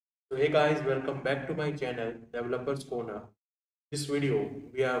So hey guys, welcome back to my channel Developers Corner. This video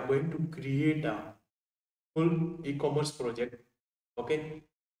we are going to create a full e-commerce project. Okay,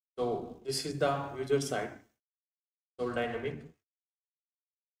 so this is the user side, so dynamic.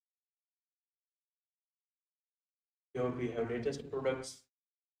 Here we have latest products,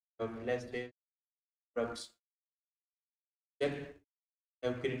 last day products. Check.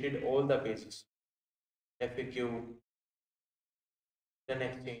 Have created all the pages, FAQ, then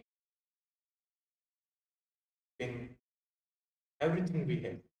exchange, pin, everything we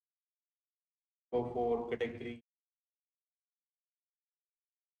have. Go for category.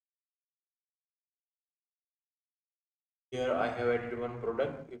 Here I have added one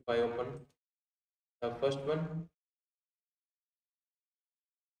product. If I open the first one,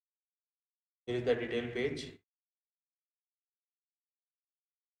 here is the detail page.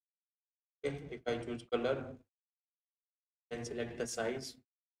 Okay, if I choose color, then select the size,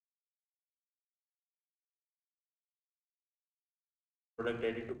 product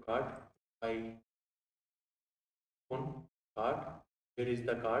ready to cart. I open cart. Here is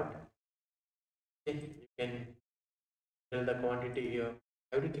the cart. Okay, you can tell the quantity here.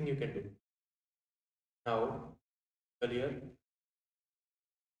 Everything you can do. Now clear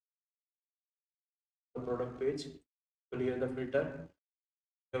the product page. Clear the filter.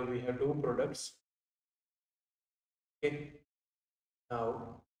 Here we have two products. Okay.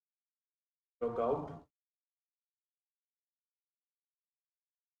 Now log out.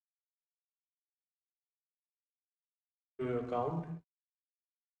 To your account.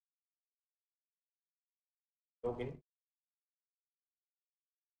 Login.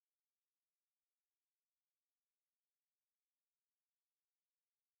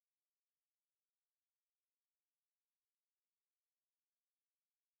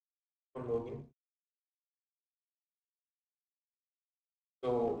 Login.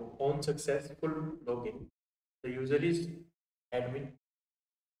 So on successful login, the user is admin.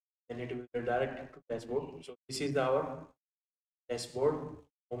 Then it will be directed to dashboard. So this is our dashboard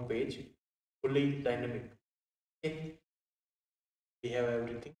home page, fully dynamic. Okay, we have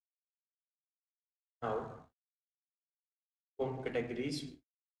everything. Now home categories.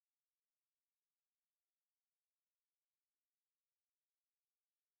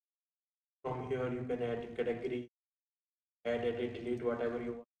 From here you can add category, add, edit, delete, whatever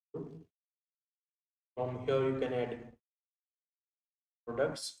you want to do. From here you can add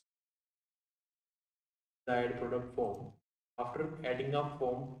products, the add product form. After adding a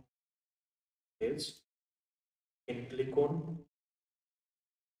form details, you can click on,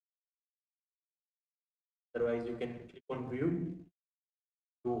 otherwise you can click on view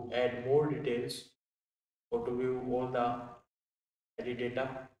to add more details or to view all the edit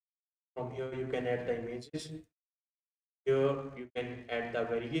data. From here you can add the images. Here you can add the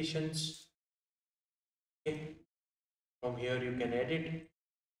variations. Okay. From here you can edit.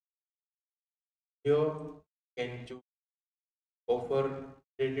 Here you can choose offer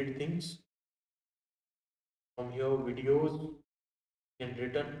related things. From here videos can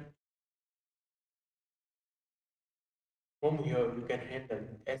return. From here you can handle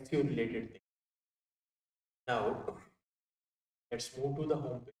SEO related things. Now let's move to the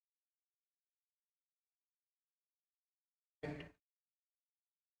home page.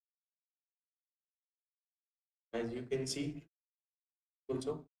 As you can see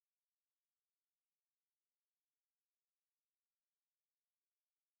also,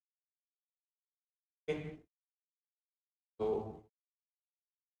 okay. So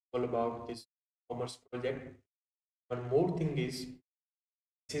all about this commerce project. One more thing is,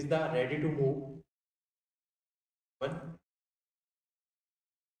 this is the ready to move one.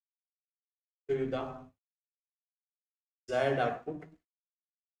 Show you the desired output.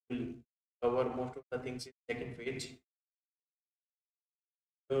 Will cover most of the things in second page.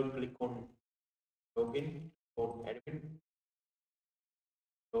 Here click on login, on admin,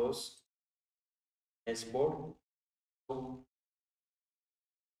 close dashboard. So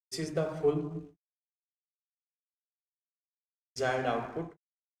this is the full desired output.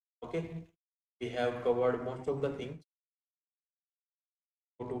 Okay, we have covered most of the things.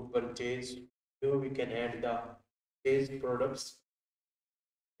 Go to purchase. Here we can add the purchase products.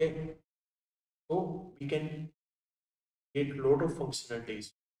 Okay, so we can create lot of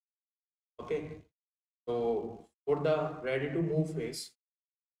functionalities. Okay, so for the ready to move phase,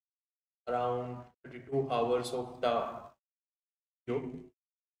 around 32 hours of the video.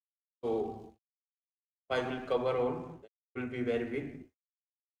 So if I will cover all, that will be very big.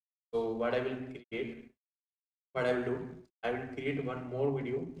 So what I will create, what I will do, I will create one more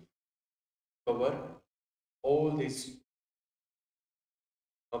video, cover all this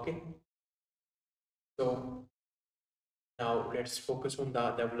Okay, so now let's focus on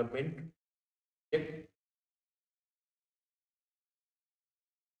the development. Okay,